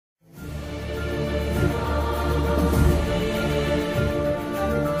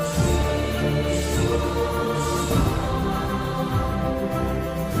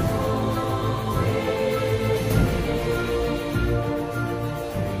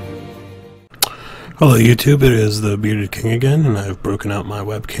Hello YouTube, it is the Bearded King again, and I've broken out my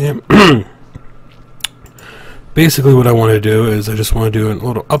webcam. Basically what I want to do is I just want to do a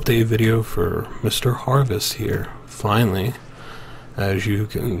little update video for Mr. Harvest here. Finally, as you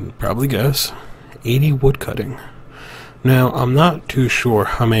can probably guess, 80 woodcutting. Now, I'm not too sure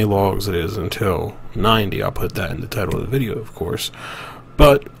how many logs it is until 90. I'll put that in the title of the video, of course.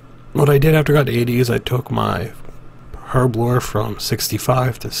 But what I did after I got to 80 is I took my herb lore from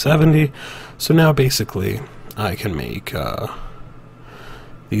 65 to 70, so now basically I can make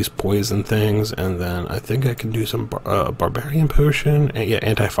these poison things, and then I think I can do some barbarian potion and yeah,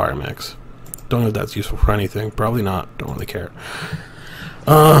 anti-fire mix. Don't know if that's useful for anything, probably not, don't really care.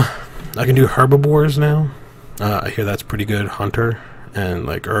 I can do herbivores now. I hear that's pretty good, hunter and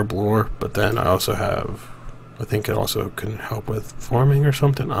like herb lore, but then I also have, I think it also can help with farming or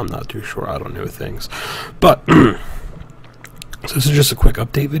something. I'm not too sure, I don't know things, but so this is just a quick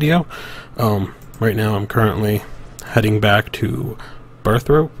update video. Right now I'm currently heading back to what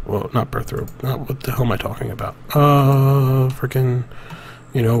the hell am I talking about? Freaking,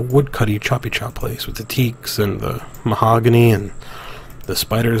 you know, woodcutty choppy chop place with the teaks and the mahogany and the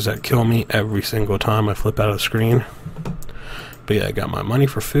spiders that kill me every single time I flip out of the screen. But yeah, I got my money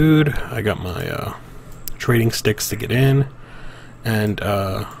for food, I got my trading sticks to get in, and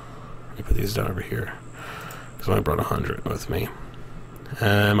let me put these down over here, because I brought 100 with me,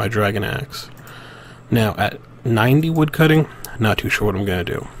 and my dragon axe. Now at 90 woodcutting, not too sure what I'm gonna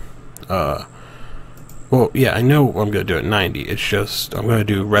do. Well, yeah, I know what I'm gonna do at 90. It's just I'm gonna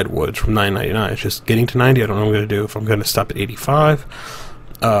do redwoods from 9.99. It's just getting to 90. I don't know what I'm gonna do. If I'm gonna stop at 85.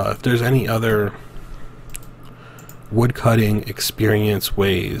 If there's any other woodcutting experience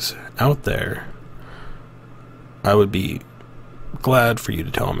ways out there, I would be glad for you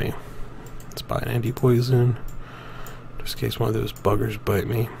to tell me. Let's buy an anti-poison, just in case one of those buggers bite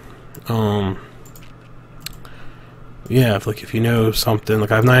me. Yeah, if you know something,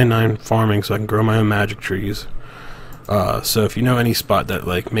 like I have 99 farming, so I can grow my own magic trees. So if you know any spot that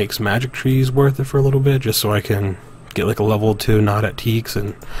like makes magic trees worth it for a little bit, just so I can get like a level 2 not at teaks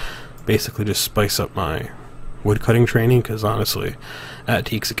and basically just spice up my woodcutting training, because honestly, at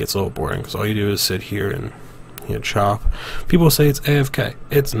teaks it gets a little boring, because all you do is sit here and chop. People say it's AFK.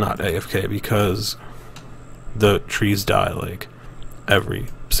 It's not AFK, because the trees die like every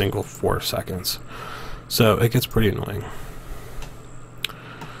single 4 seconds. So it gets pretty annoying.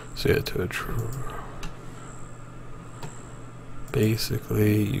 So yeah,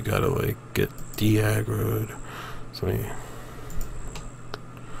 basically you gotta like get de-aggroed. So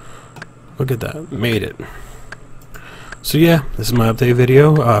look at that, made it. So yeah, this is my update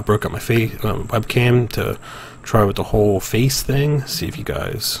video. I broke up my webcam to try with the whole face thing, see if you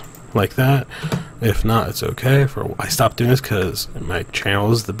guys like that. If not, it's okay. I stopped doing this because my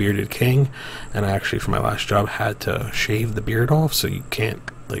channel is the Bearded King, and I actually for my last job had to shave the beard off, so you can't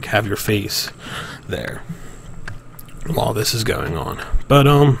like have your face there while this is going on. But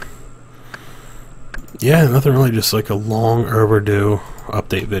yeah, nothing really, just like a long overdue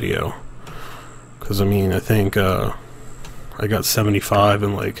update video, because I mean I think I got 75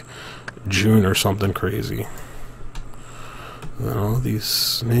 in like June or something crazy. And then all these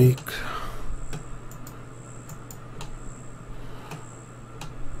snakes.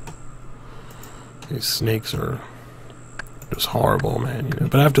 These snakes are just horrible, man. You know?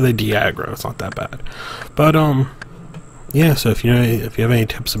 But after they de-aggro, it's not that bad. But yeah. So if you have any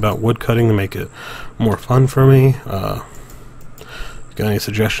tips about woodcutting to make it more fun for me, if you got any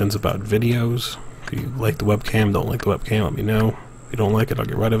suggestions about videos, if you like the webcam, don't like the webcam, let me know. If you don't like it, I'll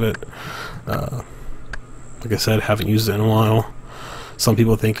get rid of it. Like I said, haven't used it in a while. Some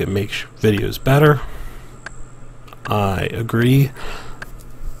people think it makes videos better. I agree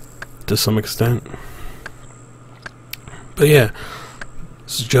to some extent. But yeah,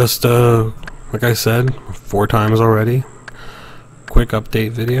 it's just like I said 4 times already, quick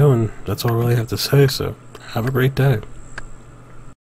update video, and that's all I really have to say. So have a great day.